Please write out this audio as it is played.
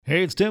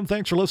Hey, it's Tim.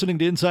 Thanks for listening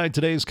to Inside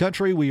Today's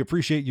Country. We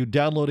appreciate you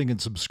downloading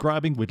and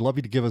subscribing. We'd love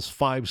you to give us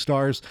 5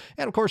 stars.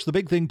 And of course, the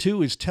big thing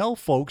too is tell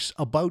folks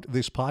about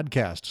this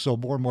podcast so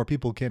more and more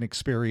people can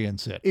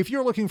experience it. If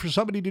you're looking for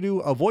somebody to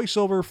do a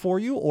voiceover for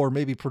you or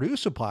maybe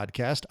produce a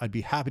podcast, I'd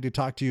be happy to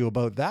talk to you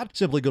about that.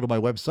 Simply go to my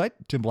website,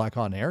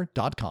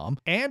 timblackonair.com.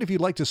 And if you'd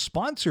like to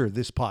sponsor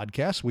this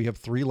podcast, we have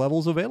 3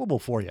 levels available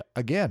for you.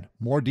 Again,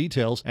 more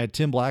details at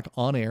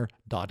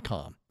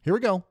timblackonair.com. Here we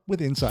go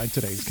with Inside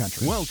Today's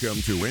Country. Welcome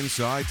to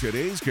Inside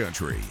Today's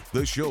Country,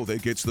 the show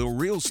that gets the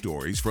real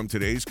stories from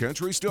today's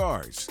country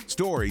stars.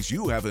 Stories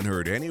you haven't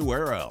heard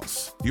anywhere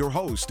else. Your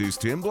host is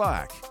Tim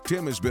Black.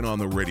 Tim has been on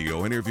the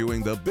radio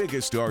interviewing the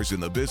biggest stars in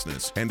the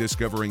business and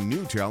discovering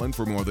new talent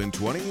for more than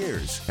 20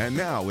 years. And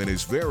now in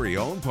his very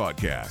own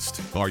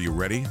podcast. Are you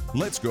ready?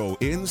 Let's go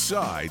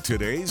Inside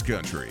Today's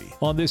Country.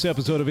 On this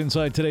episode of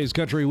Inside Today's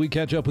Country, we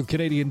catch up with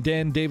Canadian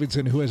Dan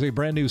Davidson, who has a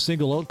brand new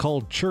single out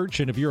called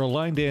Church. And if you're a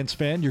line dance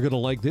fan, you're going to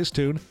like this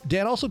tune.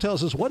 Dan also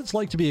tells us what it's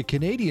like to be a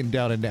Canadian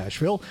down in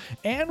Nashville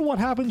and what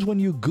happens when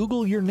you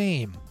Google your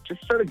name.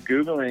 Just started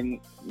Googling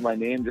my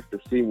name just to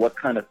see what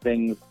kind of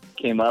things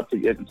came up to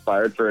get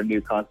inspired for a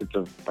new concept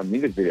of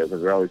music videos,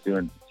 because we're always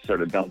doing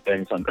sort of dumb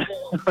things on,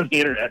 on the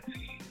internet.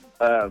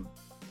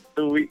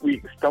 So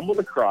we stumbled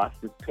across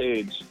this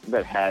page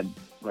that had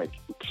like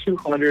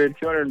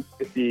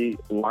 250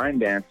 line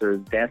dancers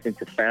dancing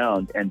to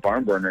Found and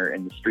Barn Burner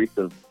in the streets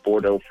of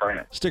Bordeaux,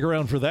 France. Stick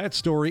around for that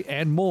story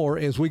and more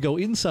as we go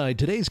Inside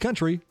Today's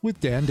Country with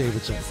Dan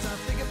Davidson.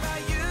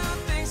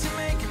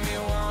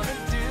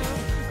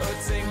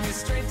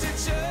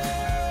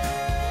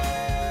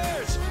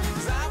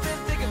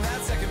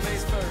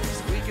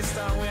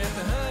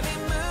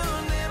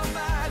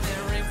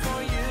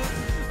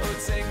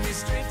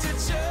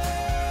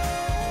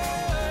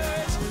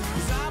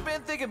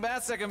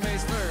 About second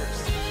base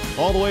first.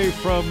 All the way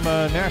from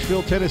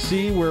Nashville,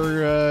 Tennessee,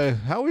 where,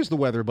 how is the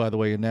weather, by the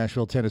way, in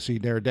Nashville, Tennessee,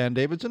 there, Dan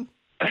Davidson?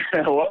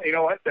 Well, you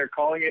know what? They're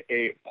calling it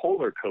a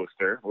polar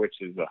coaster, which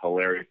is a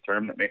hilarious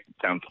term that makes it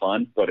sound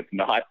fun, but it's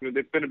not.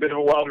 It's been a bit of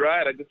a wild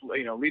ride. I just,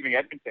 leaving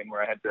Edmonton,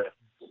 where I had to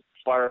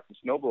fire up the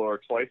snowblower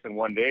twice in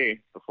one day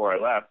before I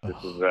left.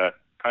 This was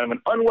kind of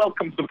an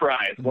unwelcome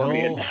surprise for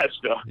me in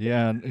Nashville.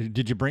 Yeah.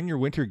 Did you bring your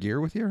winter gear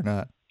with you or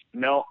not?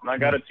 No, I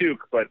got a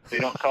toque, but they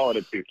don't call it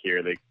a toque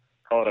here. They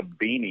call it a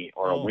beanie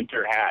or a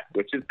winter hat,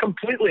 which is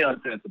completely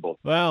unsensible.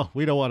 Well,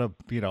 we don't want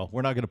to,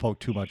 we're not going to poke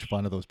too much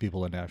fun of those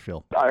people in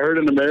Nashville. I heard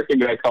an American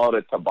guy call it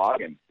a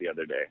toboggan the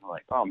other day. I'm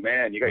like, oh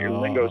man, you got your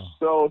lingo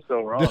so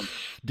wrong.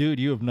 Dude,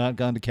 you have not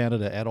gone to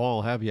Canada at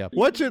all, have you?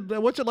 What's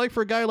it like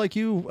for a guy like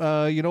you,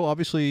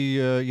 obviously,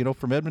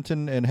 from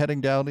Edmonton and heading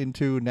down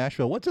into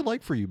Nashville? What's it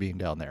like for you being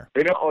down there?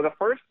 The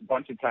first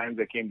bunch of times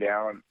I came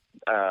down,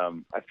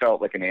 I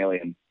felt like an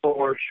alien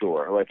for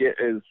sure. Like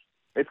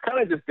it's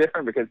kind of just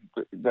different because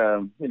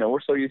we're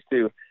so used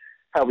to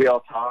how we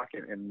all talk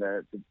and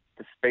the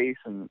space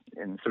and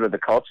sort of the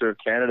culture of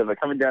Canada. But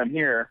coming down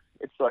here,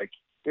 it's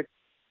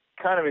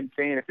kind of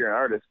insane if you're an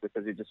artist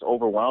because you're just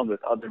overwhelmed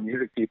with other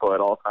music people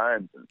at all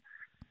times, and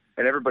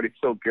everybody's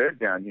so good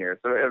down here.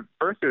 So at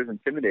first it was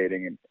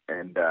intimidating,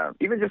 and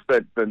even just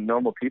the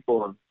normal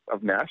people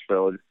of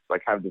Nashville just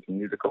like have this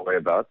musical way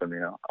about them.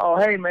 Oh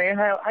hey man,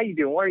 how you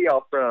doing? Where are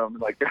y'all from?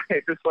 Like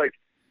it's just like.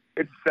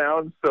 It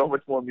sounds so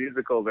much more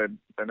musical than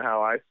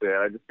how I say it.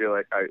 I just feel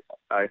like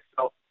I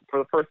felt for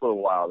the first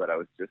little while that I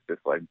was just this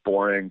like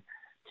boring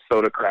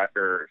soda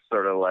cracker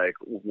sort of like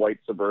white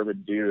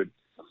suburban dude.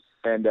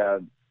 And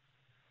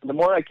the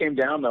more I came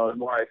down though, the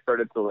more I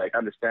started to like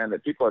understand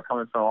that people are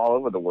coming from all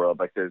over the world.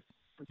 Like there's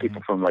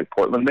people from like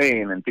Portland,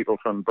 Maine, and people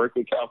from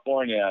Berkeley,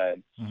 California,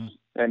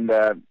 and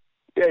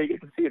you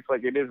get to see it's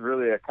like it is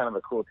really a kind of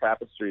a cool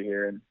tapestry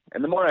here.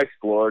 And the more I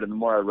explored and the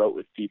more I wrote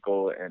with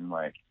people and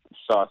like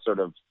saw sort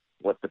of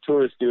what the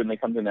tourists do when they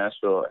come to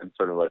Nashville and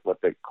sort of like what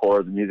the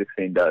core of the music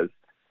scene does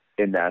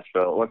in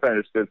Nashville. Once I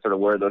understood sort of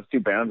where those two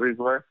boundaries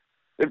were,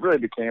 it really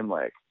became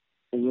like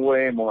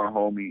way more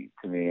homey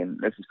to me. And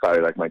this is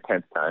probably like my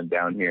 10th time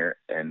down here.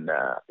 And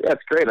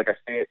it's great. Like I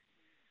stay at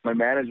my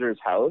manager's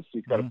house.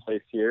 He's got a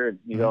place here, and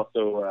he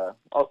also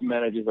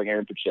manages like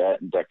Aaron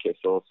Pritchett and Beck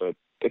Kissel. So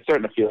it's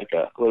starting to feel like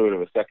a little bit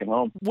of a second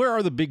home. Where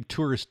are the big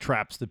tourist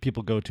traps that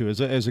people go to?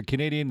 As a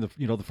Canadian,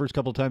 the first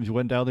couple of times you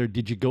went down there,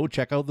 did you go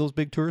check out those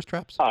big tourist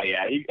traps? Oh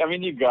yeah, you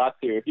got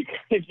to.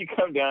 If you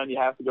come down, you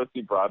have to go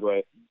see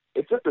Broadway.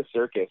 It's just a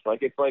circus.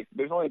 Like it's like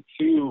there's only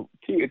two.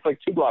 It's like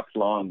 2 blocks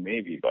long,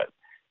 maybe, but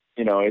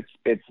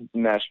it's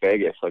Nash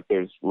Vegas. Like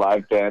there's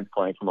live bands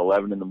playing from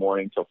 11 in the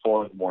morning till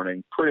 4 in the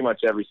morning, pretty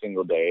much every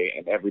single day,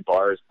 and every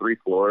bar is 3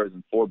 floors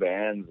and 4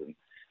 bands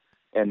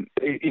and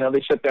they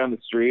shut down the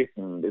streets,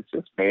 and it's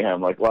just mayhem.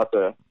 Like lots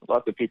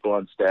of people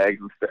on stags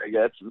and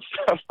stagettes and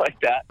stuff like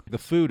that. The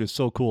food is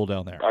so cool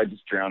down there. I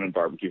just drown in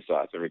barbecue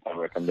sauce every time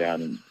I come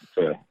down, and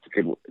it's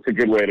a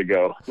good way to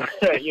go.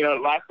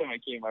 Last time I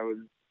came, I was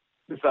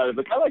decided,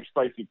 like, I like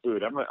spicy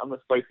food. I'm a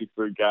spicy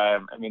food guy.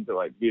 I'm into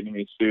like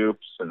Vietnamese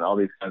soups and all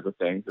these kinds of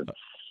things. And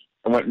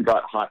I went and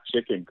got hot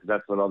chicken because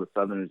that's what all the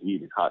Southerners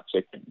eat is hot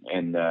chicken.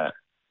 And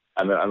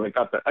I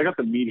got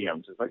the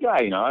medium. Just like, yeah,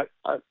 I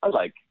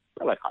like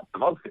hot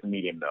stuff. I'll get the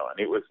medium though. And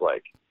it was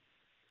like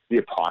the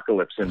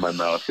apocalypse in my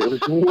mouth. It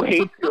was way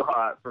too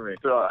hot for me.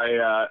 So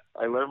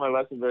I learned my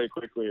lesson very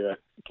quickly that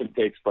I can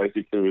take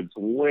spicy foods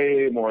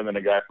way more than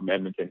a guy from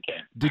Edmonton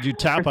can. Did you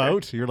tap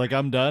out? You're like,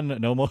 I'm done.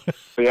 No more.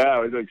 So yeah, I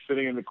was like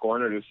sitting in the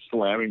corner just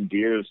slamming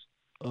beers.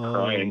 Oh,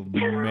 crying.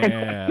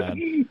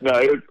 man. No,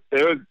 it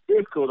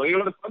was cool.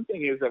 The fun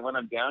thing is that when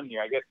I'm down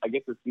here, I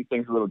get to see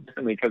things a little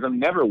differently because I'm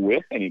never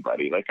with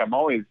anybody. Like I'm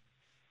always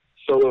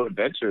solo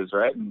adventures,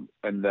 right?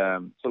 And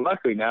so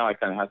luckily now I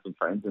kind of have some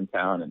friends in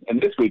town,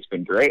 and this week's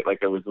been great.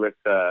 Like I was with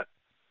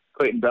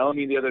Clayton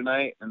Bellamy the other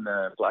night, and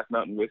the Black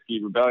Mountain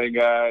Whiskey Rebellion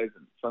guys,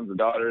 and Sons of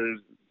Daughters,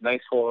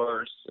 Nice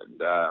Horse,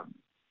 and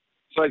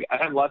so I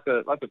have lots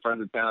of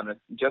friends in town. And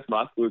Jess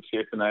Moskowitz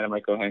here tonight. I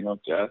might go hang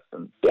out with Jess,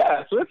 and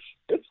yeah, so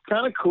it's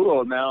kind of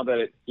cool now that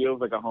it feels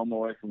like a home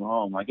away from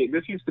home. Like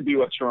this used to be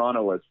what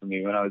Toronto was for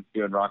me when I was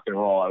doing rock and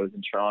roll. I was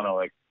in Toronto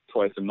like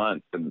twice a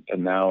month, and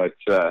now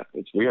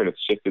it's weird. It's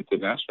shifted to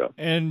Nashville.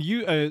 And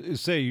you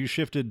say you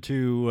shifted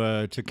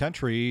to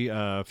country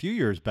a few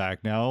years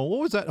back now.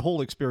 What was that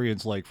whole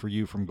experience like for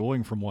you from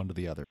going from one to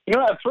the other?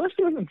 At first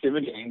it was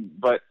intimidating,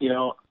 but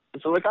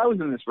so like I was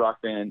in this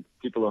rock band,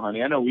 Tupelo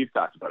Honey. I know we've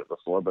talked about it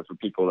before, but for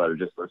people that are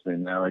just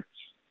listening now, like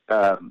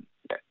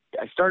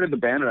I started the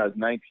band when I was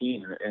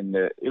 19, and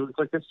it was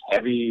like this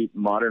heavy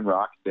modern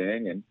rock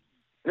thing, and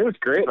it was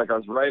great. Like I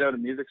was right out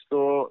of music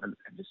school and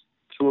just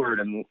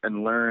toured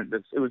and learned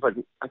this. It was like,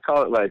 I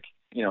call it like,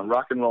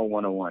 rock and roll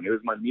 101. It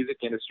was my music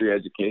industry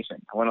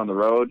education. I went on the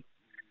road,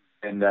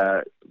 and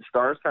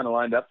stars kind of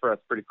lined up for us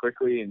pretty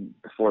quickly, and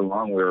before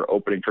long we were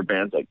opening for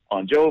bands like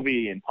Bon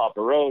Jovi and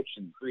Papa Roach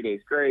and 3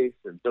 Days Grace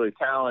and Billy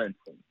Talent,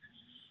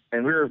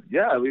 and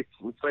we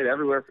played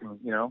everywhere from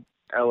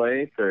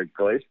LA to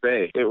Glace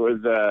Bay. It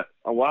was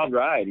a wild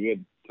ride. We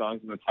had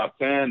songs in the top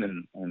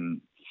 10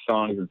 and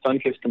songs in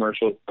Sunkist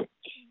commercials.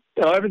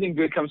 Everything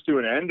good comes to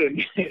an end,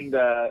 and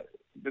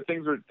the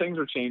things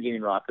were changing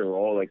in rock and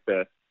roll. Like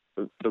the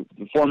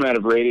format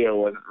of radio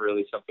wasn't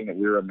really something that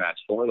we were a match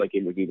for. Like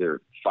it was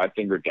either Five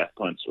Finger Death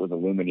Punch or the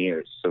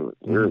Lumineers. So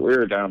we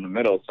were down the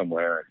middle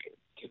somewhere and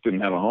just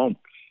didn't have a home.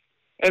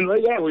 And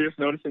we were just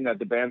noticing that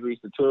the bands we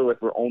used to tour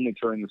with were only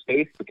touring the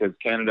States because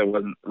Canada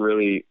wasn't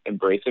really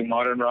embracing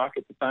modern rock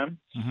at the time.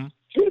 Mm-hmm.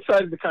 So we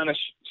decided to kind of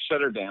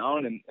shut her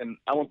down, and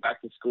I went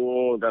back to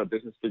school, got a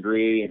business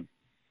degree, and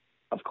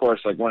of course,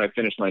 like when I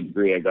finished my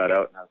degree, I got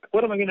out and I was like,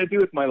 what am I going to do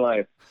with my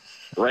life?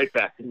 Right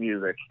back to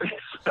music.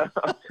 So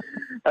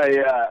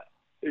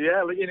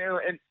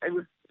and I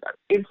was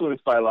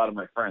influenced by a lot of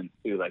my friends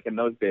too. Like in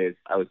those days,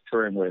 I was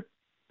touring with,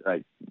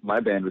 like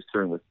my band was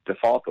touring with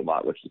Default a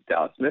lot, which is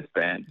Dallas Smith's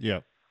band. Yeah.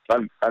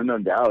 So I've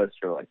known Dallas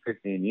for like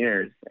 15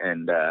 years,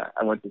 and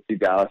I went to see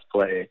Dallas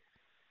play.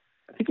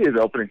 I think he was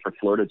opening for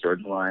Florida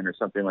Georgia Line or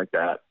something like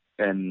that,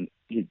 and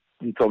he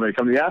told me to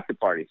come to the after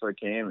party. So I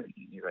came, and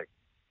he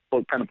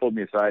kind of pulled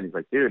me aside. He's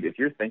like, dude, if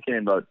you're thinking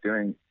about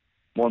doing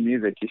more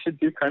music, you should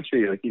do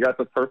country. Like you got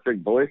the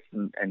perfect voice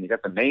and you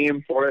got the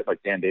name for it.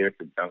 Like Dan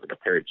Davidson sounds like a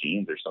pair of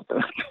jeans or something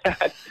like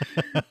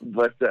that.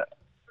 But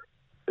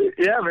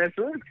yeah, man,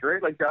 so it was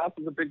great. Like Dallas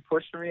was a big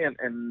push for me,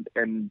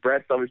 and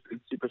Brett's always been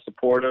super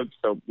supportive.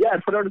 So yeah, I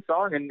put out a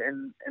song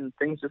and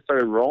things just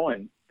started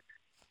rolling.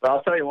 But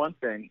I'll tell you one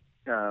thing,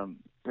 when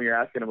you're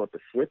asking about the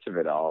switch of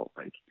it all,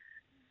 like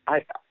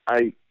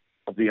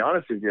I'll be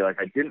honest with you, like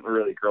I didn't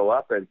really grow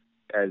up as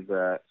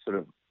a sort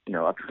of,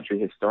 a country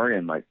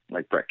historian like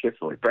Brett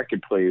Kissel. Like Brett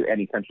could play you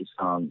any country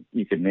song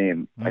you could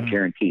name. Mm-hmm. I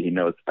guarantee he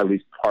knows at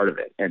least part of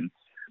it. And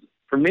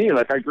for me,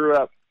 like I grew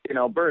up in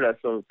Alberta,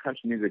 so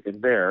country music is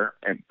there,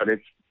 but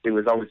it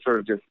was always sort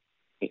of just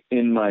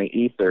in my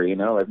ether,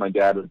 like my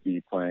dad would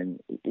be playing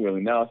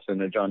Willie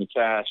Nelson or Johnny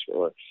Cash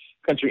or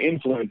country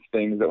influenced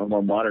things that were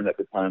more modern at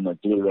the time,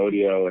 like Blue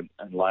Rodeo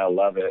and Lyle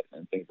Lovett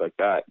and things like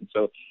that. And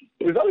so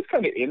it was always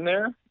kind of in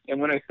there. And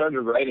when I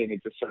started writing,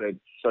 it just started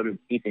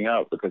seeping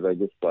out because I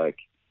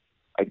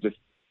just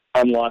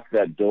unlocked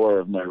that door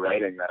of my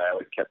writing that I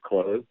always kept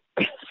closed.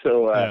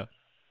 So,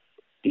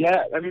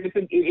 yeah, I mean, it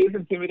is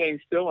intimidating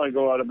still when I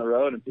go out on the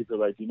road and people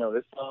are like,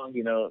 this song,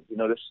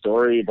 this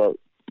story about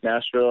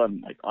Nashville.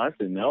 I'm like,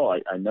 honestly, no,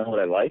 I know what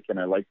I like, and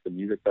I like the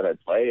music that I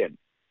play.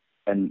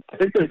 And I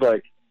think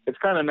it's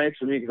kind of nice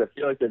for me because I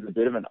feel like there's a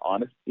bit of an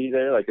honesty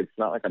there. Like, it's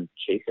not like I'm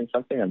chasing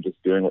something. I'm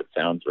just doing what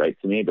sounds right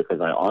to me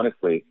because I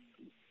honestly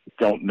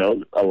don't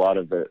know a lot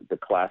of the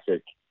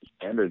classic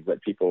standards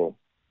that people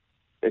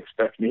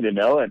expect me to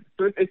know. And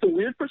so it's a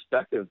weird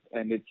perspective,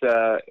 and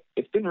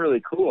it's been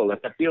really cool.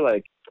 Like, I feel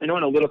like, when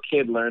a little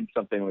kid learns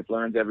something, like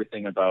learns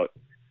everything about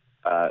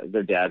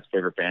their dad's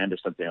favorite band or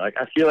something, like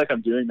I feel like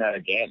I'm doing that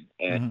again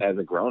and as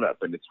a grown up,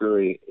 and it's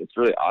really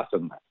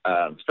awesome.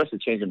 Especially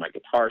changing my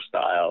guitar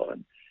style,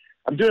 and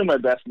I'm doing my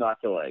best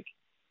not to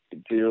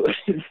do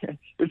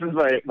this is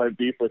my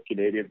beef with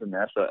Canadians in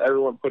Nashville.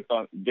 Everyone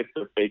gets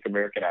their fake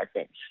American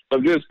accent, so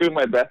I'm just doing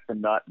my best to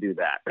not do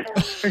that.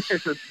 It's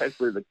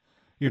essentially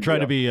You're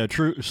trying to be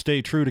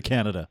stay true to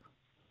Canada.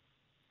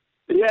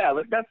 Yeah,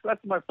 like that's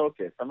my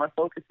focus. And my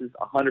focus is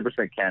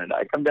 100% Canada.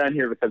 I come down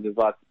here because this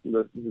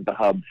is the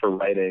hub for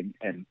writing,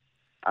 and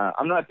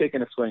I'm not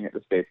taking a swing at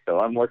the States, though.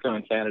 I'm working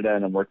on Canada,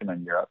 and I'm working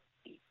on Europe.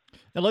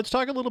 And let's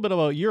talk a little bit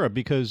about Europe,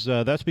 because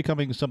that's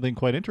becoming something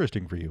quite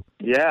interesting for you.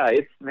 Yeah,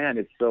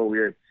 it's so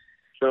weird.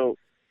 So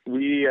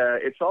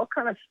it's all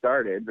kind of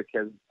started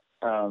because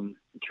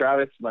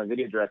Travis, my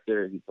video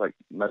director, he's like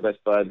my best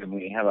bud, and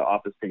we have an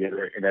office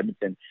together in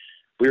Edmonton.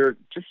 We were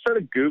just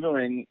started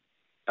Googling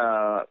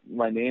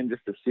my name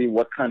just to see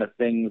what kind of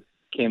things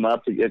came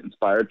up to get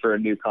inspired for a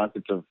new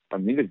concept of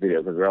music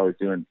videos, because we're always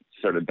doing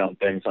sort of dumb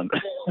things on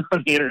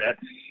on the internet.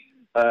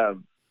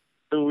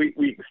 So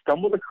we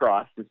stumbled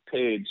across this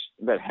page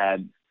that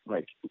had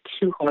like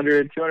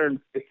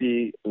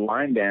 250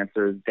 line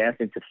dancers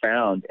dancing to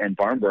Found and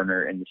Barn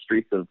Burner in the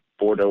streets of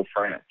Bordeaux,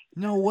 France.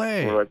 No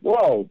way. We're like,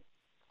 whoa,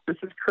 this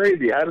is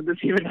crazy. How did this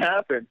even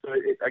happen? So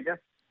I guess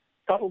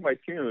a couple of my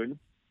tunes,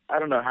 I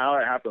don't know how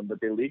it happened,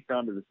 but they leaked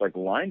onto this like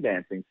line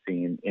dancing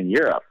scene in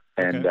Europe.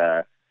 And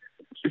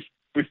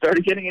we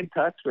started getting in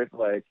touch with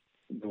like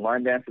the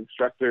line dance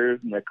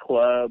instructors and the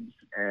clubs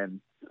and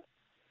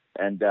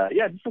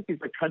just like these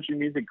like country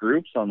music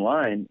groups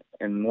online.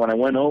 And when I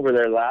went over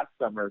there last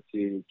summer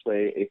to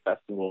play a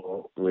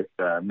festival with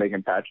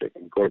Megan Patrick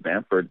and Gord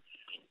Bamford,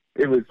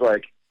 it was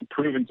like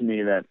proven to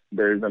me that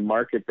there's a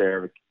market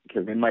there,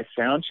 because in my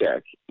sound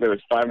check there was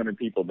 500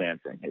 people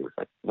dancing. It was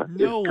like, what is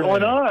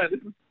going on?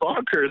 This is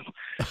bonkers.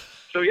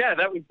 So yeah,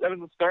 that was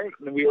the start.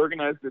 And we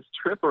organized this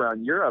trip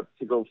around Europe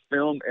to go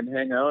film and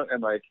hang out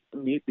and like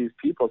meet these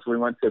people. So we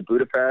went to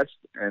Budapest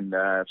and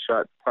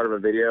shot part of a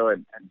video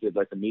and did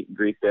like a meet and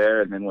greet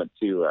there, and then went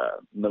to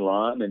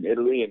Milan in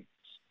Italy and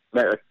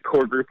met a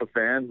core group of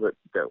fans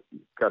that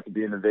got to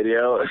be in the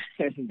video.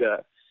 And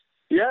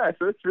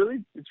so it's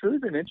really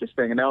been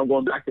interesting. And now I'm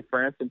going back to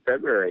France in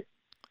February.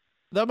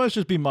 That must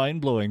just be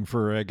mind-blowing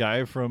for a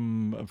guy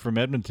from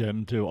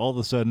Edmonton to all of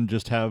a sudden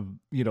just have,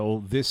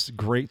 this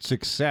great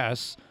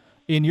success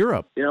in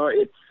Europe.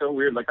 It's so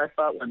weird. Like I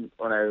thought when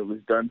I was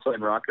done playing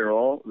rock and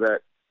roll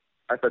that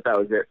I thought that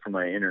was it for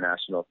my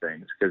international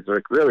things, because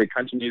like really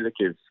country music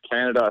is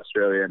Canada,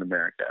 Australia, and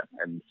America.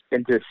 And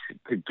just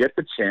to get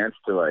the chance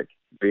to like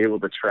be able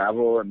to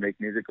travel and make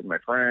music with my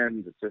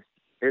friends,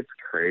 it's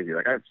crazy.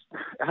 Like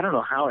I don't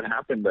know how it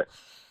happened, but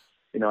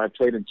I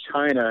played in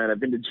China, and I've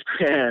been to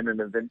Japan,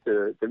 and I've been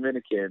to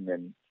Dominican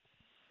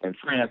and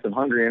France and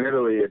Hungary and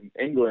Italy and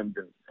England.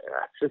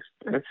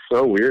 And it's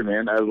so weird,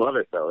 man. I love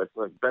it, though. It's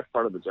like the best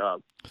part of the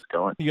job. It's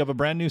going. You have a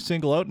brand new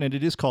single out, and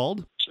it is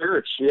called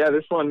Church. Yeah,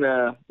 this one,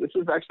 this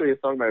is actually a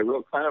song that I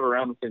wrote kind of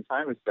around the same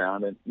time as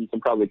Found, and you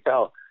can probably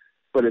tell.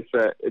 But it's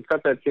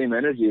got that same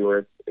energy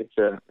where it's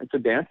a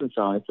dancing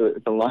song. It's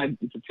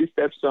a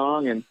two-step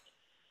song, and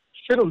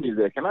fiddle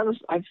music. And I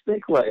just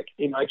think like,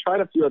 I tried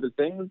a few other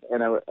things,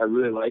 and I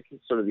really like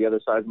sort of the other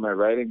side of my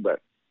writing,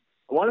 but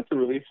I wanted to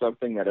release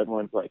something that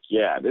everyone's like,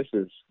 yeah, this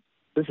is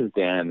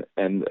Dan.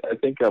 And I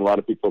think a lot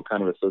of people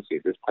kind of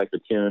associate this type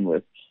of tune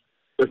with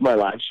my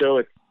live show.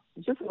 It's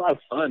just a lot of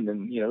fun,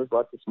 and there's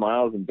lots of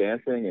smiles and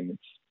dancing, and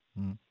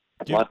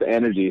it's lots of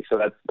energy. So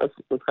that's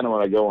kind of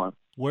what I go on.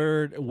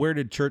 Where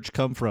did Church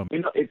come from?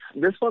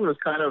 This one was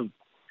kind of,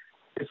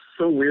 it's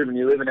so weird when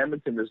you live in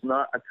Edmonton. There's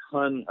not a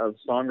ton of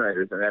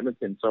songwriters in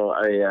Edmonton, so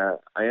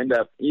I end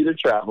up either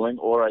traveling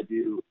or I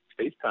do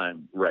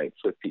FaceTime writes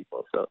with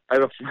people. So I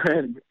have a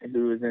friend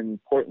who is in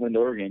Portland,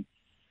 Oregon,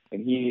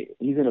 and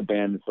he's in a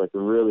band that's like a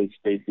really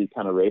spacey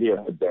kind of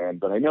Radiohead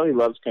band. But I know he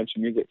loves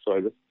country music,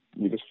 so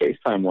we just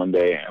FaceTime one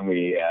day, and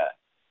we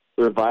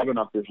were vibing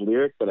off this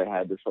lyric that I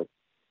had. This like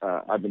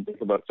I've been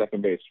thinking about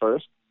second base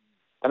first.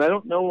 And I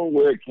don't know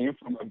where it came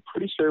from. I'm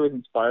pretty sure it was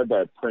inspired by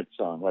a Prince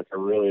song, like a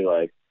really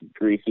like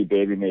greasy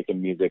baby making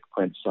music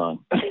Prince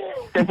song.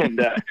 and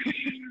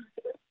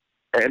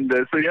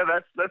so yeah,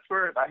 that's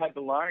where I had the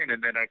line.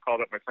 And then I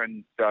called up my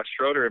friend Josh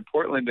Schroeder in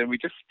Portland, and we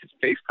just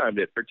FaceTimed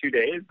it for 2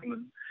 days.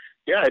 And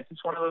yeah, it's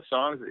just one of those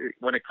songs.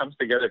 When it comes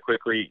together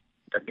quickly,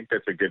 I think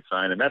that's a good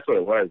sign. And that's what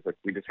it was. Like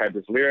we just had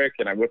this lyric,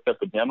 and I whipped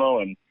up a demo,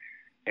 and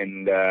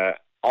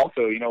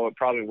also, what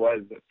probably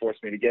was that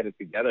forced me to get it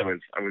together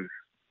was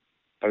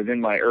I was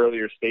in my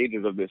earlier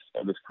stages of this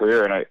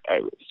career, and I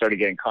started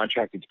getting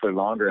contracted to play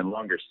longer and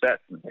longer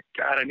sets. And I was like,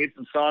 God, I need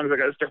some songs. I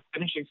got to start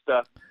finishing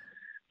stuff.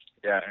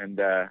 Yeah, and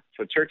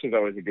so Church is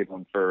always a good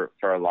one for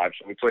our live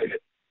show. We played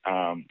it.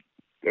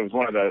 It was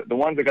one of the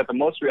ones that got the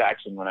most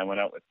reaction when I went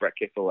out with Brett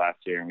Kissel last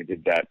year, and we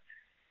did that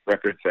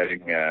record-setting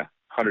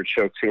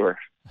 100-show tour.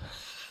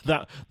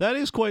 That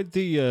is quite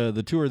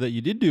the tour that you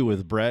did do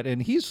with Brett,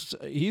 and he's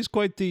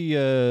quite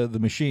the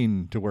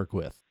machine to work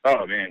with.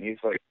 Oh man, he's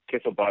like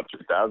Kissel Bob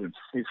 3000.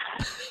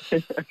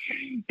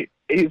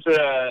 He's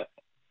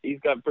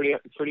got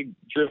pretty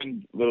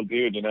driven little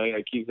dude.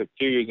 Like he's like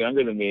 2 years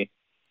younger than me,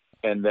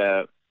 and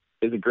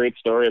there's a great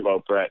story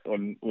about Brett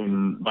when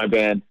my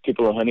band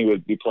People of Honey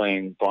would be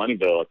playing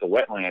Bonneville at the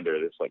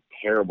Wetlander, this like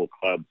terrible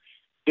club.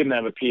 Didn't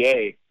have a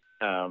PA,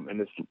 and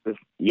this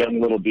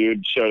young little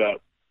dude showed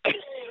up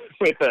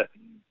with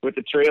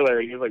a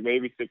trailer. He was like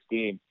maybe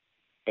 16,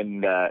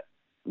 and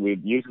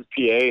we'd use his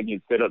PA and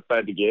he'd sit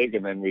outside the gig,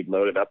 and then we'd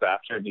load it up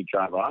after and he'd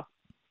drive off.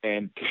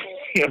 And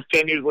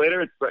 10 years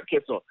later, it's Brett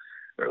Kissel.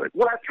 We're like,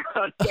 what?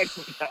 How did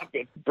that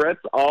happen?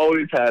 Brett's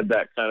always had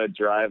that kind of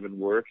drive and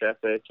work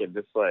ethic, and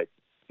just like,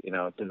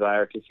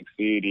 desire to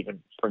succeed,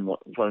 even from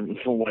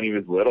when he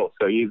was little.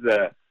 So he's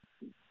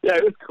yeah,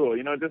 it was cool.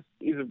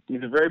 He's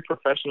a very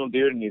professional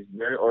dude, and he's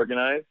very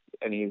organized,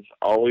 and he's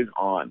always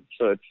on.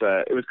 So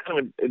it was kind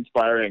of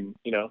inspiring,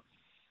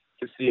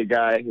 to see a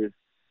guy who's,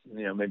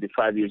 maybe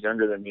 5 years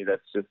younger than me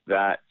that's just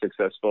that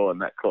successful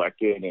and that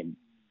collected. And,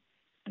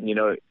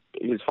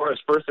 as far as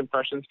first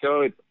impressions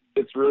go,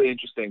 it's really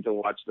interesting to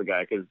watch the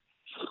guy, because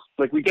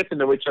like we get to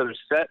know each other's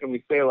set, and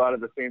we say a lot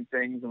of the same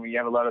things, and we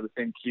have a lot of the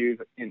same cues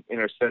in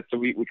our set. So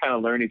we kind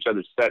of learn each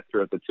other's set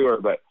throughout the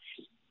tour. But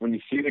when you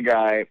see the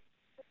guy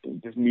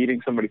just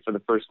meeting somebody for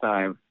the first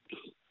time,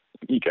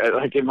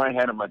 like in my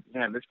head, I'm like,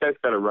 man, this guy's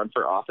got to run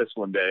for office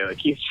one day. Like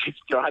he's just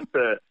got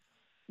the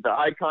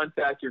eye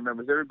contact. He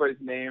remembers everybody's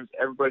names,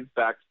 everybody's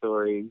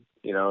backstory.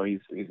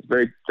 He's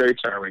very, very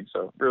charming.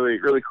 So really,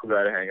 really cool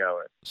guy to hang out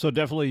with. So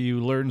definitely you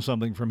learned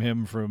something from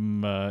him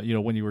from,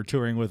 when you were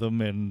touring with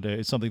him, and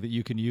it's something that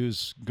you can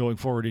use going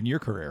forward in your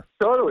career.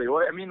 Totally.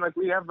 Well, I mean, like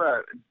we have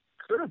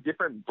sort of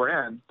different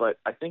brands, but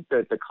I think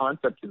that the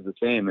concept is the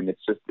same, and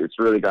it's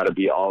really got to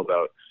be all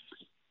about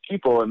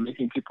people and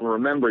making people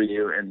remember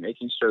you, and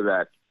making sure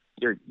that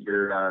you're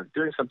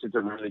doing something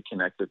to really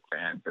connect with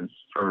fans. And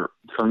for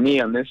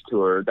me on this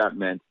tour, that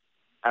meant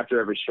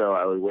after every show,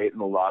 I would wait in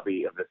the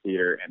lobby of the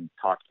theater and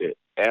talk to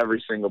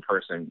every single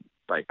person.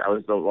 Like I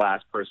was the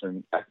last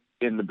person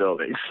in the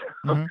building.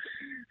 Mm-hmm.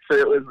 So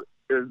it was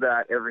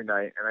that every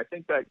night. And I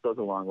think that goes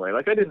a long way.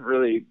 Like I didn't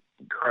really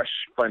crush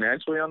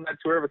financially on that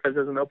tour, because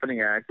as an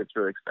opening act, it's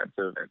really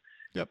expensive,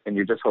 and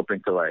you're just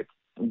hoping to like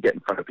get in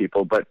front of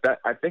people. But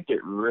I think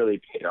it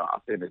really paid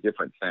off in a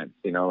different sense.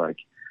 Like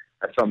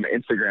I saw my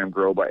Instagram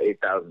grow by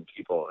 8,000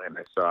 people, and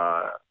I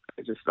saw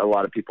just a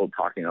lot of people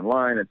talking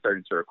online and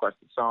starting to request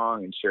a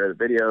song and share the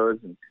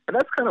videos, and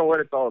that's kind of what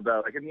it's all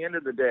about. Like at the end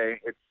of the day,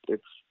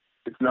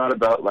 it's not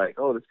about like,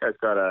 oh, this guy's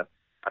got a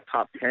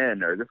top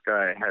 10, or this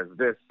guy has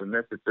this and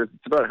this. It's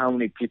about how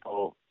many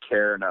people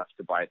care enough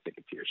to buy a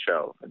ticket to your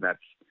show, and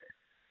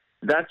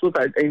that's what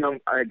I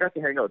got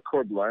to hang out with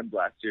Corb Lund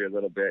last year a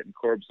little bit, and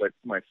Corb's like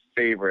my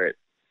favorite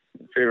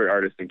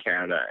artist in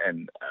Canada,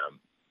 and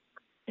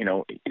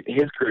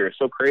his career is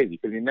so crazy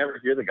because you never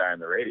hear the guy on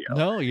the radio.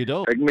 No, you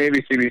don't. Like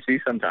maybe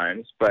CBC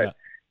sometimes, but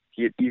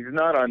he's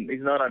not on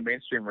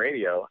mainstream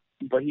radio.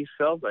 But he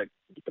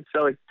could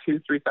sell like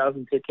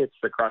 2,000-3,000 tickets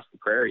across the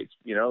prairies.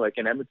 Like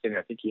in Edmonton,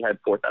 I think he had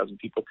 4,000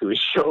 people to his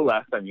show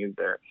last time he was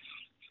there.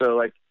 So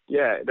like,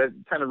 yeah, that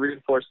kind of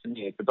reinforced to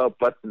me. It's about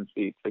butts and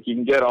seats. Like you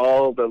can get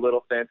all the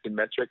little fancy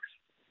metrics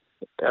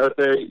out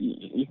there.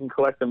 You can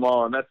collect them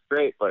all, and that's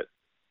great. But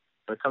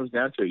when it comes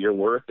down to it, your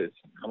worth is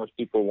how much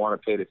people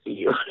want to pay to see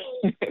you.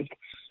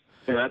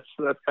 And that's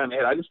kind of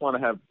it. I just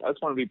want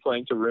to be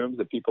playing to rooms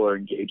that people are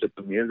engaged with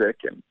the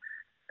music, and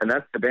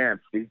that's the dance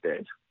these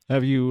days.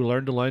 Have you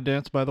learned to line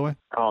dance, by the way?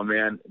 Oh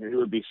man, it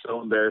would be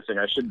so embarrassing.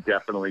 I should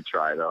definitely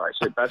try though.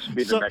 That should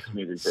be the next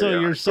music video. So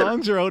your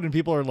songs are out and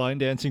people are line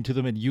dancing to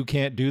them, and you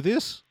can't do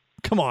this?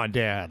 Come on,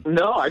 Dad.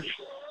 No,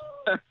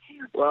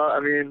 well, I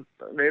mean,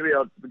 maybe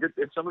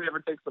if somebody ever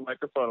takes the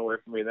microphone away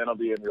from me, then I'll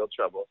be in real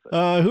trouble.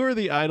 Who are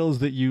the idols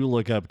that you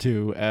look up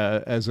to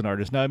as an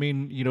artist? Now, I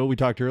mean, you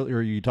talked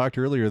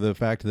earlier the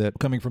fact that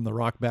coming from the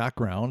rock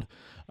background,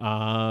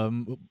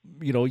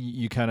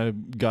 you kind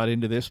of got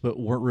into this but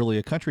weren't really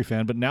a country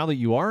fan. But now that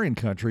you are in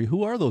country,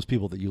 who are those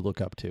people that you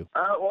look up to?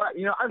 Well,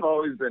 I've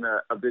always been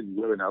a big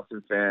Willie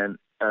Nelson fan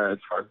as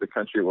far as the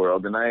country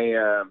world. And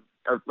I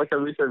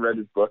recently read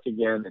his book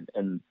again,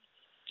 and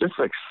just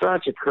like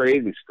such a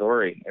crazy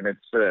story. And it's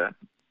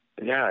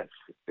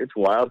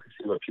wild to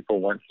see what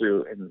people went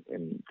through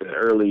in the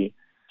early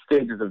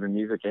stages of the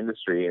music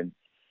industry. And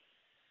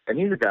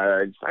he's a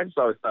guy I just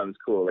always thought was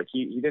cool. Like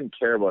he didn't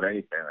care about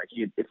anything. Like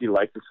if he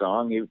liked the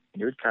song, he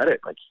would cut it.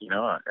 Like,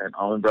 an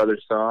Allman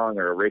Brothers song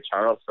or a Ray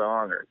Charles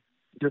song or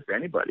just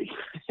anybody.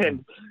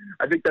 And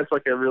I think that's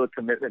like a real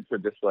commitment to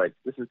just like,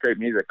 this is great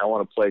music. I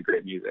want to play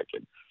great music.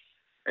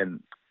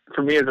 And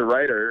for me as a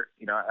writer,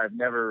 I've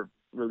never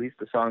released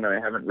a song that I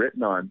haven't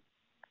written on,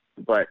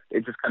 but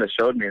it just kind of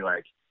showed me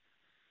like,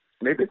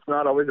 maybe it's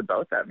not always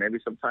about that. Maybe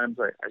sometimes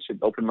I should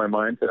open my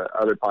mind to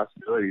other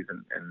possibilities.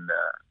 And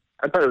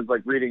I thought it was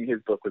like reading his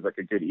book was like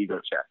a good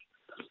ego check.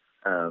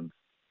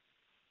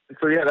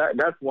 So yeah,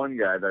 that's one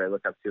guy that I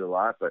look up to a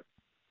lot. But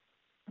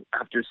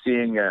after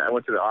seeing, I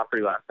went to the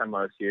Opry last time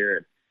I was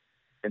here,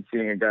 and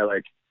seeing a guy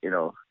like,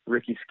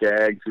 Ricky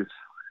Skaggs,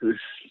 who's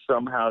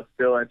somehow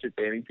still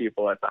entertaining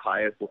people at the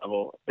highest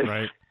level.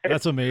 Right.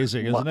 That's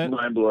amazing, isn't it?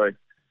 Mind blowing.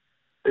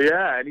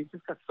 Yeah, and he's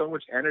just got so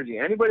much energy.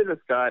 Anybody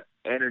that's got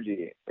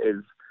energy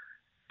is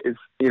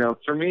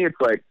for me, it's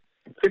like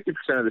 50%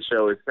 of the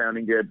show is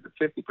sounding good, but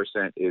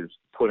 50% is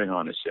putting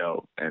on a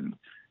show. And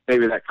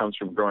maybe that comes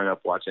from growing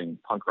up watching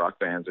punk rock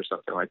bands or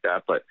something like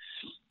that. But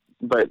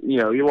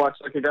you watch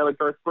like a guy like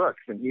Garth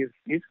Brooks, and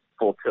he's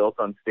full tilt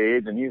on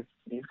stage, and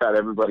he's got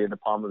everybody in the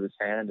palm of his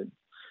hand, and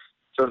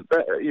So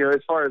that,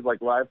 as far as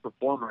like live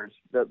performers,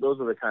 those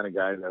are the kind of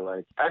guys I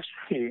like.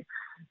 Actually,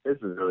 this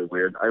is really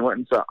weird. I went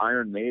and saw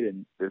Iron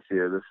Maiden this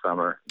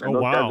summer, and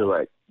those guys are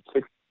like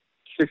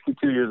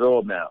 62 years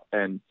old now,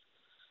 and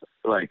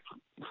like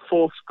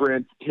full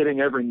sprint, hitting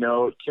every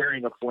note,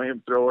 carrying a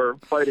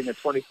flamethrower, fighting a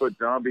 20-foot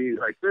zombie.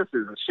 Like, this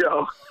is a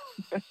show.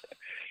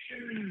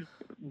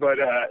 But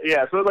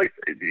so like,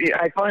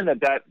 I find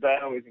that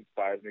always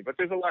inspires me. But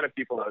there's a lot of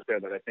people out there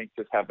that I think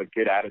just have a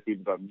good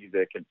attitude about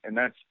music, and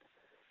that's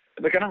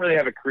like, I don't really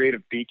have a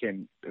creative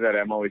beacon that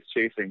I'm always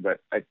chasing, but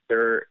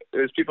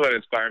there's people that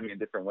inspire me in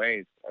different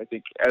ways. I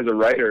think as a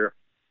writer,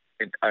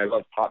 I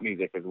love pop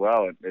music as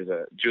well. And there's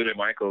a Julia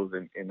Michaels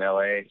in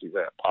LA. She's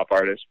a pop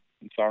artist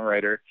and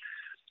songwriter.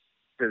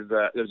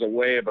 There's a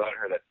way about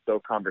her that's so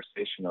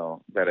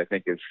conversational that I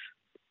think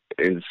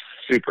is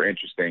super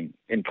interesting.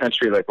 In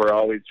country, like, we're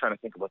always trying to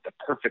think about the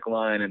perfect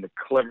line and the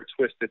clever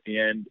twist at the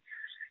end.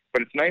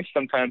 But it's nice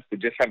sometimes to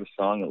just have a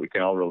song that we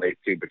can all relate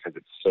to because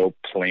it's so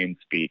plain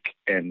speak.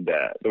 And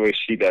the way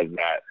she does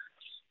that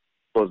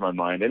blows my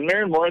mind. And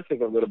Maren Morris has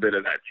a little bit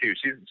of that too.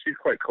 She's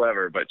quite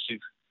clever, but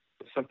she's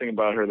something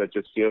about her that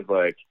just feels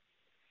like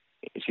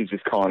she's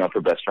just calling up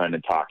her best friend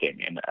and talking.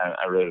 And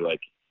I really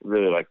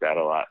like that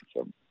a lot.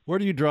 So, where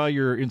do you draw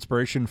your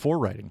inspiration for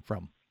writing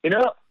from?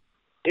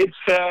 It's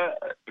for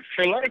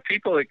a lot of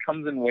people, it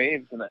comes in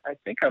waves, and I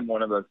think I'm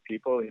one of those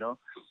people.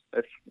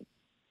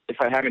 If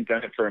I haven't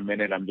done it for a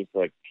minute, I'm just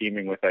like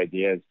teeming with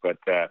ideas. But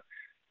a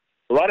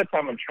lot of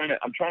time, I'm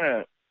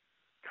trying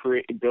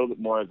to build it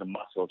more as a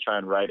muscle. Try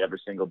and write every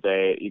single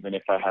day, even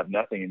if I have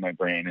nothing in my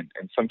brain.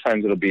 And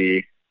sometimes it'll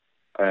be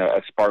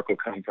a spark will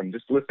come from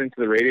just listening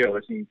to the radio,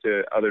 listening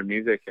to other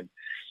music, and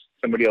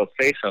somebody will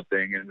say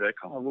something, and like,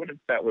 oh, what if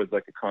that was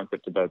like a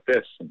concept about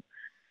this?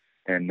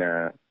 And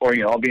or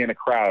I'll be in a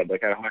crowd,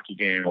 like at a hockey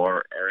game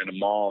or in a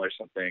mall or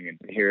something, and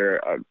hear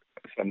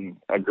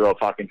a girl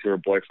talking to her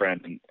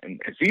boyfriend,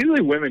 and it's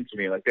usually women to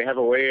me. Like, they have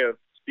a way of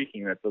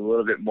speaking that's a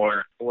little bit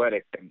more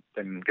poetic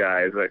than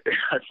guys, like,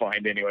 I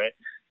find anyway.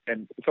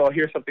 And so I'll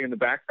hear something in the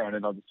background,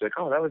 and I'll just be like,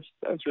 oh, that was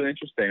really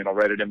interesting, and I'll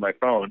write it in my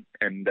phone.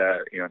 And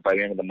by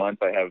the end of the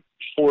month, I have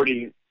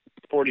 40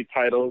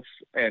 titles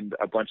and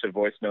a bunch of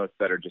voice notes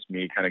that are just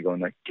me kind of going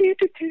like, dee,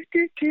 dee, dee,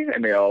 dee, dee,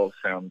 and they all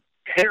sound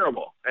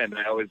terrible. And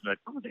I always like,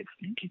 oh, they're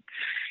thinking.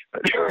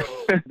 But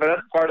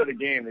that's part of the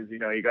game is, you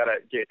got to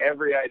get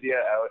every idea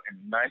out, and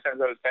 9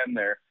 times out of 10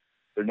 they're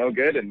no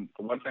good, and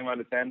 1 time out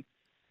of 10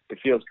 it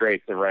feels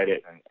great to write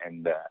it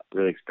and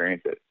really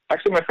experience it.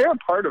 Actually, my favorite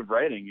part of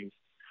writing is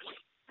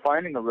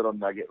finding a little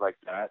nugget like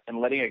that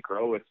and letting it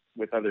grow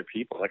with other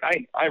people. Like,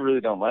 I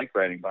really don't like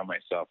writing by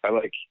myself. I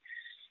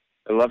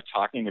love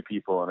talking to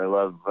people, and I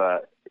love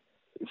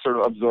sort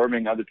of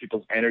absorbing other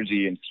people's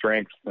energy and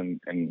strengths,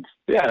 and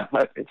yeah,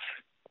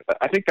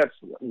 I think that's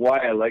why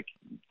I like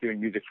doing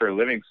music for a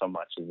living so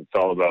much, is it's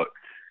all about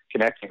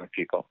connecting with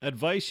people.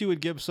 Advice you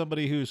would give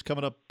somebody who's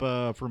coming up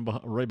from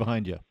right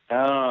behind you?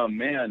 Oh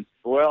man,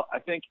 well, I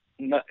think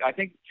you know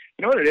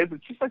what it is.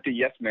 It's just like the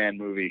Yes Man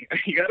movie.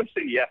 You got to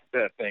say yes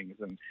to things,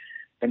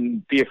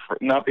 and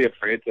not be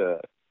afraid to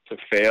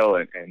fail,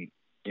 and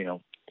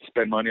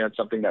spend money on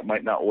something that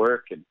might not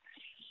work. And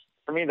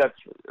for me,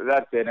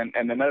 that's it.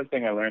 And another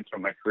thing I learned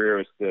from my career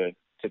was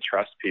to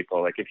trust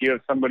people. Like, if you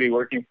have somebody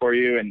working for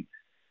you and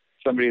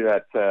somebody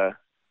that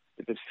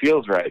it just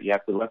feels right, you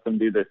have to let them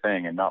do their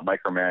thing and not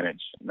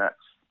micromanage. And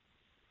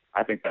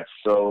I think that's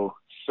so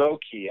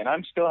key. And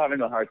I'm still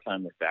having a hard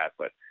time with that,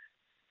 but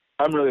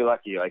I'm really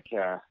lucky. Like,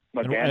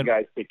 my band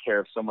guys take care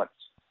of so much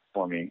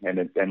for me,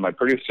 and my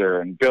producer,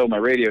 and Bill, my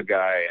radio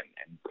guy,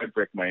 and Red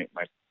Brick, my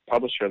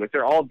publisher. Like,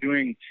 they're all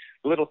doing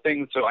little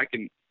things so I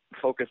can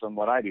focus on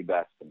what I do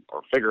best,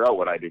 or figure out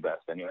what I do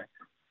best anyway.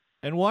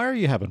 And why are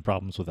you having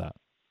problems with that?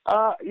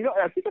 I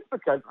think it's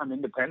because I'm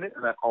independent,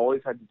 and I've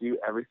always had to do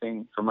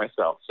everything for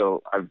myself.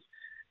 So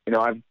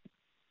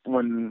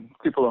when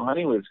People of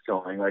Honey was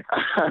going, like,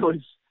 I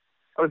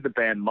was the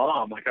band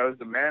mom. Like, I was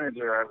the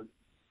manager. I was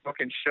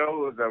booking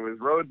shows. I was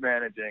road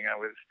managing.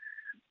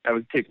 I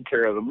was taking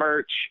care of the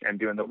merch and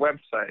doing the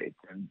website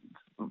and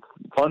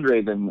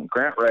fundraising and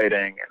grant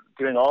writing and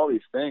doing all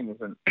these things.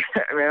 And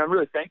I mean, I'm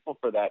really thankful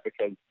for that,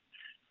 because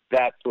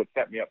that's what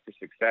set me up for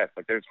success.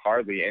 Like, there's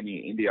hardly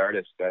any indie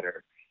artists that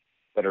are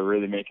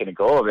really making a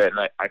go of it. And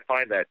I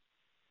find that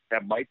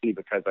might be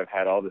because I've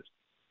had all this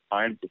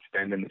time to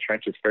spend in the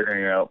trenches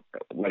figuring out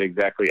what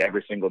exactly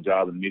every single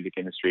job in the music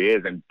industry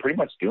is, and pretty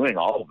much doing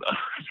all of them.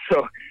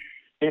 So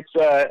it's,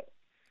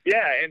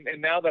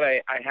 and now that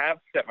I have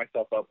set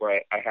myself up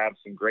where I have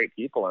some great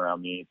people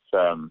around me, it's,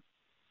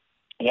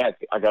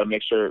 I got to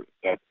make sure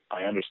that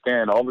I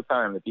understand all the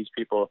time that these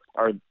people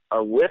are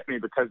with me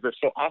because they're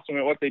so awesome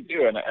at what they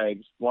do, and I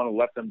just want to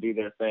let them do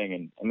their thing.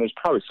 And there's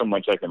probably so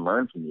much I can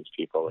learn from these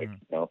people. Like,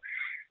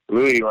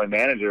 Louis, my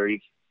manager,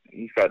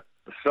 he's got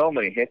so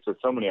many hits with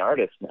so many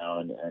artists now,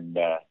 and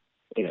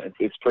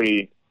it's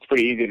pretty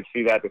easy to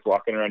see that just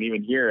walking around,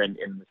 even here in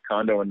this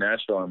condo in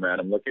Nashville.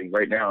 I'm looking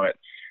right now at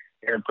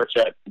Aaron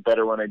Pritchett,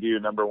 Better When I Do,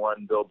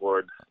 #1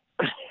 Billboard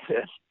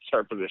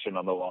chart position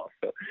on the wall.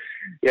 So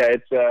yeah,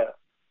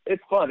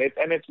 it's fun. It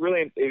is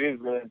really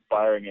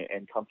inspiring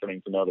and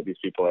comforting to know that these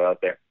people are out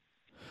there.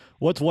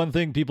 What's one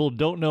thing people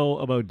don't know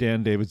about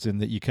Dan Davidson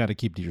that you kind of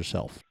keep to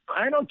yourself?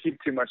 I don't keep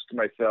too much to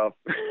myself.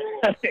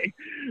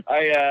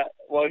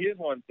 Well, here's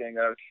one thing.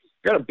 I've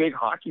got a big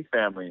hockey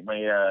family.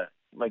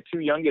 My two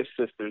youngest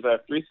sisters, I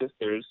have three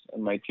sisters,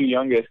 and my two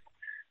youngest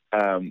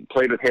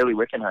played with Haley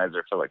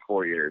Wickenheiser for like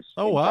 4 years.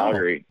 Oh, in wow.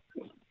 Calgary.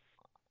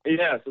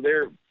 Yeah, so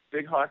they're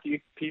big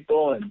hockey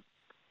people,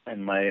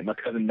 and my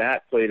cousin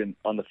Matt played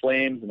on the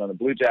Flames and on the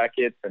Blue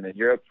Jackets and in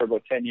Europe for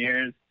about 10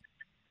 years.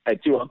 I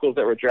had two uncles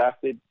that were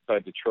drafted by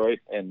Detroit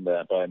and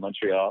by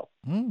Montreal.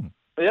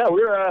 But yeah,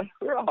 we're a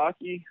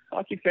hockey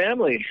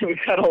family.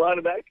 We've got a lot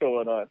of that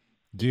going on.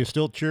 Do you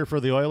still cheer for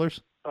the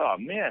Oilers? Oh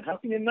man, how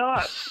can you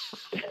not?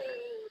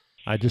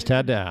 I just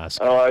had to ask.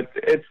 Oh,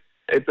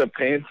 it's a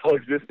painful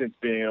existence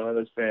being an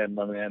Oilers fan,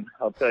 my man.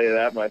 I'll tell you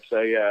that much.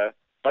 I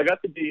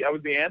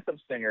was the anthem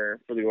singer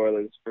for the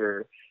Oilers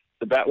for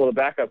the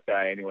backup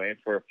guy anyway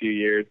for a few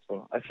years.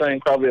 So I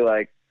sang probably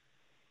like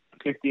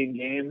 15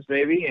 games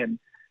maybe, and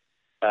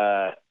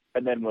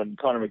then when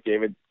Connor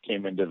McDavid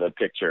came into the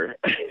picture,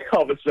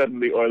 all of a sudden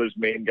the Oilers'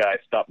 main guy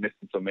stopped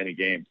missing so many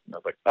games, and I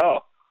was like, oh,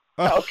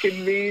 how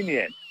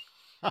convenient.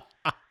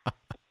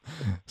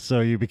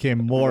 So you became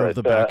more of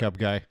the backup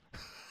guy.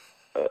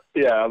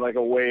 Yeah, I'm like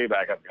a way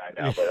backup guy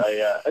now, but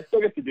I still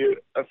get to do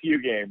a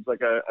few games.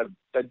 Like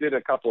I did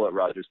a couple at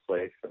Rogers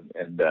Place,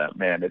 and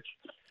man,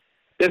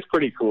 it's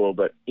pretty cool.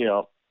 But you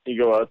know, you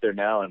go out there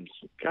now, and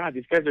God,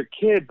 these guys are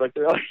kids. Like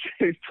they're like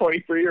these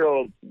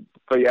 23-year-olds.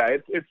 But yeah,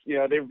 it's you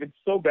know, they've been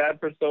so bad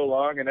for so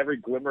long, and every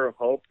glimmer of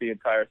hope, the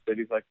entire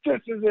city's like,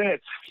 this is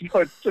it. You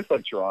know, it's just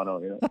like Toronto.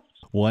 You know,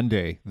 one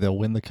day they'll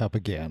win the cup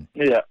again.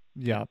 Yeah.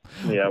 Yeah,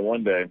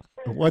 one day.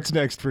 What's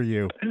next for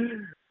you?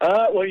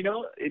 Well, you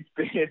know,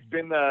 it's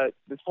been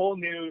this whole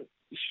new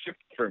shift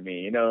for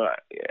me. You know,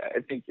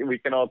 I think we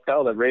can all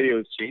tell that radio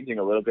is changing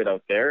a little bit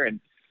out there, and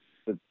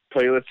the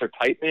playlists are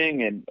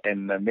tightening,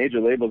 and the major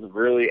labels have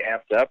really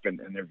amped up, and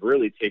they've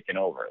really taken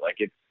over. Like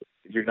if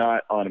you're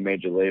not on a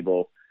major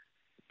label,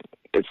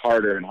 it's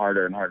harder and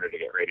harder and harder to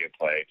get radio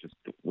play, just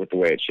with the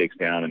way it shakes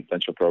down and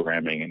central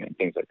programming and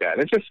things like that.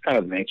 It's just kind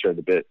of the nature of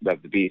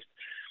the beast.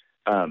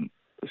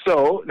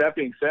 So that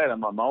being said,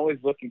 I'm always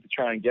looking to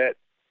try and get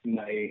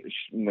my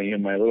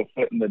little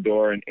foot in the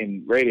door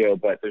in radio,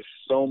 but there's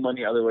so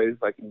many other ways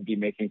I can be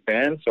making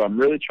fans. So I'm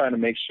really trying to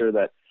make sure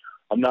that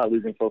I'm not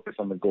losing focus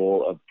on the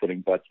goal of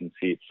putting butts in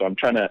seats. So I'm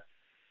trying to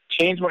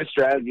change my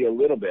strategy a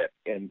little bit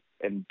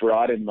and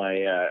broaden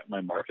my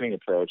marketing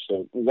approach.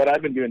 So what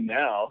I've been doing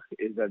now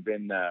is I've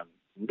been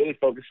really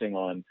focusing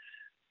on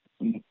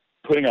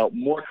putting out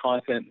more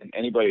content than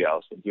anybody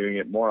else, and doing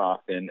it more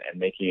often and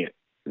making it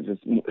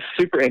just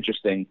super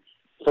interesting,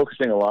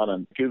 focusing a lot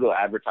on Google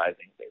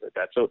advertising, things like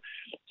that. So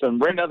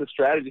right now the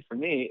strategy for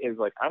me is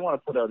like, I want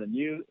to put out a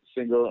new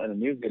single and a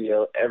new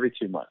video every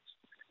 2 months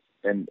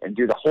and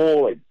do the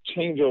whole like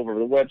changeover of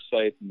the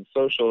website and the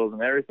socials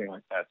and everything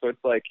like that. So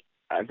it's like,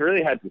 I've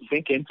really had to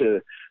think into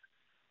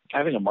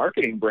having a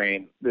marketing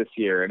brain this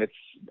year. And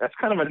that's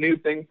kind of a new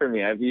thing for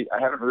me. I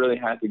haven't really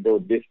had to go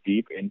this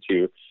deep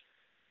into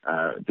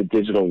the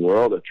digital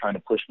world of trying to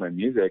push my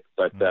music,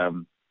 but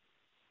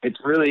it's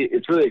really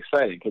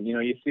exciting because, you know,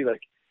 you see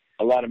like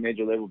a lot of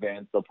major label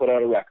bands, they'll put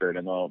out a record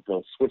and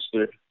they'll switch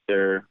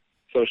their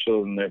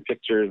socials and their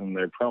pictures and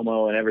their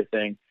promo and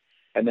everything,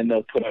 and then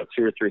they'll put out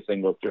 2 or 3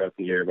 singles throughout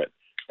the year. But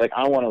like,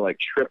 I want to like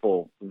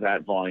triple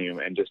that volume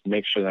and just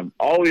make sure that I'm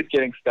always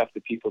getting stuff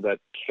to people that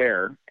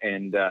care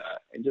and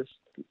just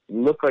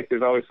look like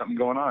there's always something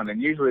going on.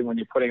 And usually when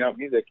you're putting out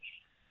music,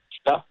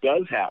 stuff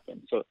does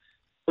happen. So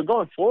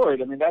going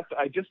forward, I mean,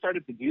 I just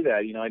started to do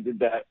that. You know, I did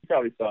that. You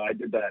probably saw I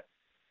did that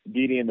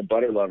Dee Dee and the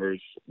Butter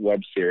Lovers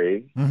web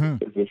series.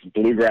 Mm-hmm. This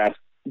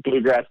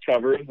bluegrass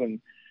covers, and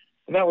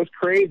that was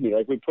crazy.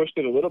 Like, we pushed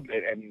it a little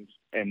bit,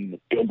 and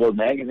Billboard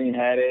magazine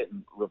had it,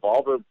 and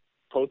Revolver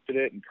posted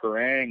it, and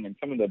Kerrang, and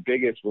some of the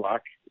biggest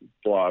rock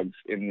blogs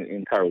in the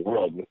entire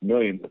world with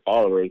millions of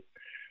followers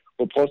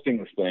were posting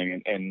this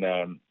thing, and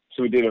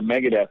so we did a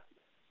Megadeth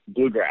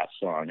bluegrass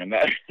song, and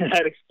that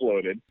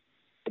exploded.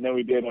 And then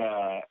we did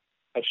a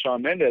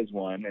Shawn Mendes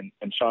one,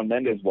 and Shawn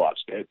Mendes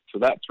watched it, so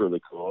that's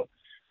really cool.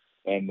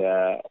 And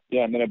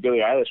and then a Billie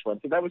Eilish one.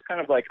 So that was kind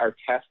of like our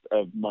test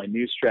of my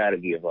new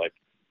strategy of like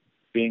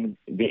being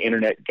the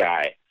internet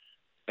guy.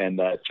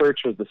 And Church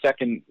was the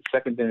second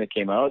thing that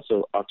came out.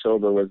 So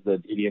October was the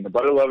Dee Dee and the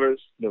Butter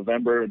Lovers.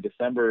 November and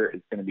December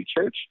is going to be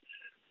Church,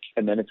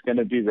 and then it's going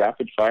to be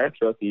rapid fire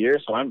throughout the year.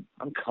 So I'm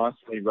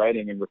constantly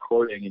writing and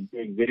recording and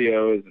doing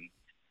videos,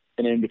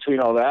 and in between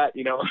all that,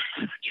 you know,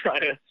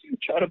 trying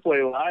to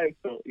play live.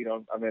 So, you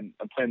know, I'm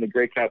playing the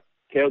Grey Cup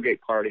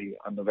tailgate party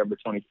on November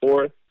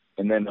 24th.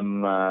 And then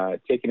I'm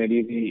taking it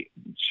easy,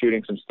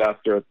 shooting some stuff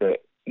throughout the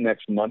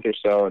next month or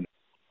so. And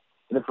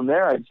then from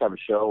there, I just have a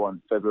show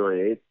on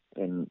February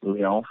 8th in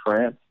Lyon,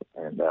 France,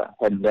 and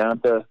heading down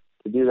to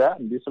do that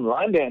and do some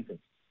line dancing.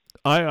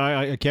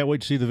 I can't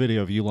wait to see the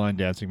video of you line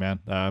dancing, man.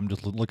 I'm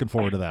just looking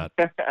forward to that.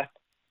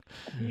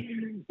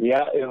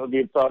 Yeah, it'll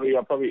be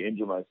I'll probably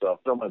injure myself,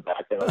 throw my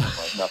back out,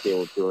 and not be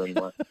able to tour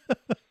anymore.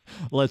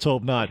 Let's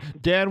hope not.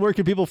 Dan, where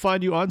can people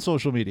find you on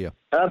social media?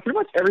 Pretty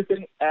much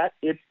everything at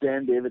It's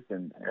Dan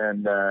Davidson.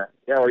 And,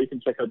 or you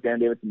can check out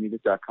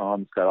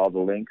dandavidsonmusic.com. It's got all the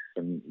links,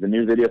 and the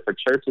new video for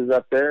Church is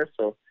up there.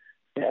 So,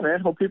 yeah,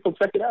 man, hope people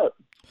check it out.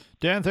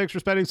 Dan, thanks for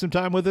spending some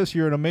time with us.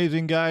 You're an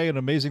amazing guy, an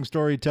amazing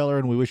storyteller,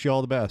 and we wish you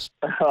all the best.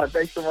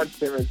 Thanks so much,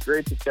 Tim. It's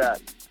great to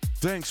chat.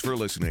 Thanks for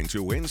listening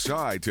to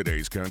Inside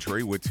Today's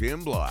Country with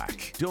Tim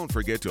Black. Don't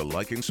forget to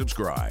like and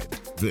subscribe.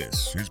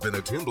 This has been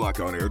a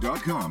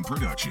TimBlackOnAir.com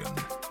production.